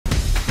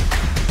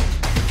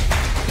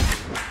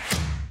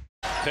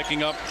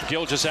picking up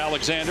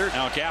Gilgeous-Alexander.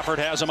 Now Gafford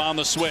has him on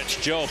the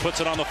switch. Joe puts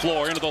it on the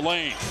floor into the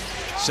lane.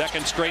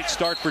 Second straight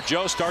start for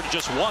Joe. Started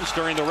just once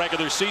during the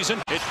regular season.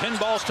 It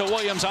pinballs to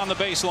Williams on the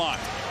baseline.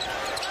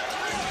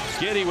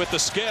 Giddy with the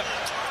skip.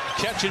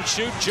 Catch and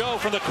shoot. Joe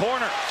from the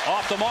corner.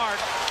 Off the mark.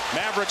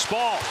 Mavericks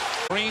ball.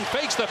 Green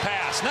fakes the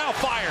pass. Now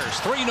fires.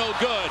 Three no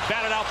good.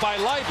 Batted out by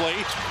Lively.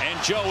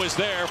 And Joe is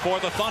there for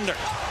the Thunder.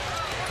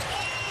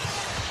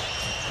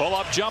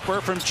 Pull-up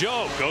jumper from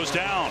Joe goes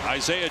down.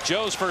 Isaiah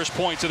Joe's first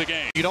points of the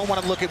game. You don't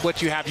want to look at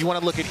what you have. You want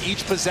to look at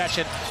each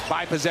possession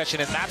by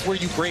possession, and that's where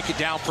you break it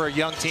down for a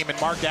young team.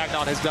 And Mark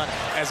Daigneault has done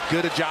as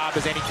good a job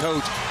as any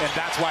coach, and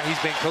that's why he's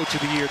been Coach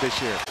of the Year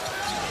this year.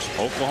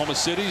 Oklahoma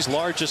City's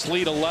largest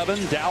lead,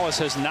 11. Dallas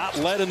has not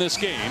led in this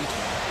game.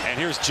 And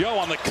here's Joe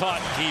on the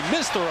cut. He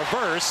missed the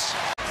reverse.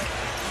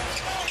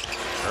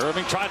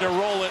 Irving tried to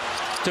roll it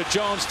to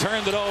Jones,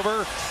 turned it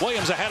over.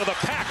 Williams ahead of the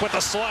pack with the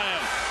slam.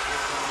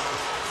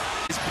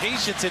 His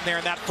patience in there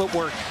and that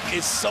footwork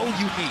is so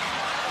unique.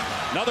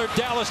 Another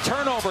Dallas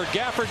turnover.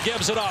 Gafford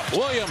gives it up.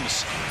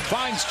 Williams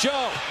finds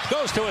Joe.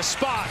 Goes to a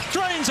spot.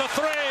 Drains a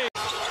three.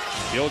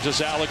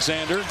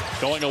 Gilgeous-Alexander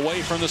going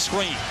away from the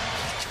screen.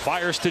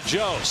 Fires to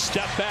Joe.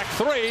 Step back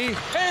three.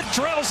 And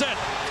drills it.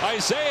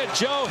 Isaiah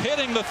Joe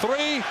hitting the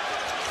three.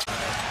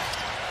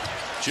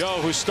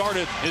 Joe, who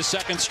started his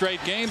second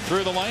straight game,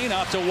 through the lane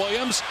out to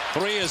Williams.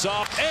 Three is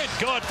up and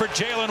good for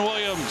Jalen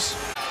Williams.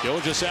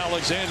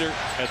 Gilgeous-Alexander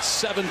had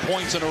 7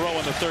 points in a row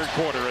in the third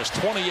quarter, as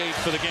 28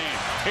 for the game.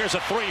 Here's a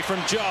three from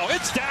Joe.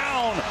 It's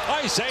down.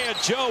 Isaiah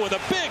Joe with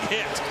a big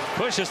hit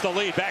pushes the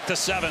lead back to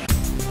 7.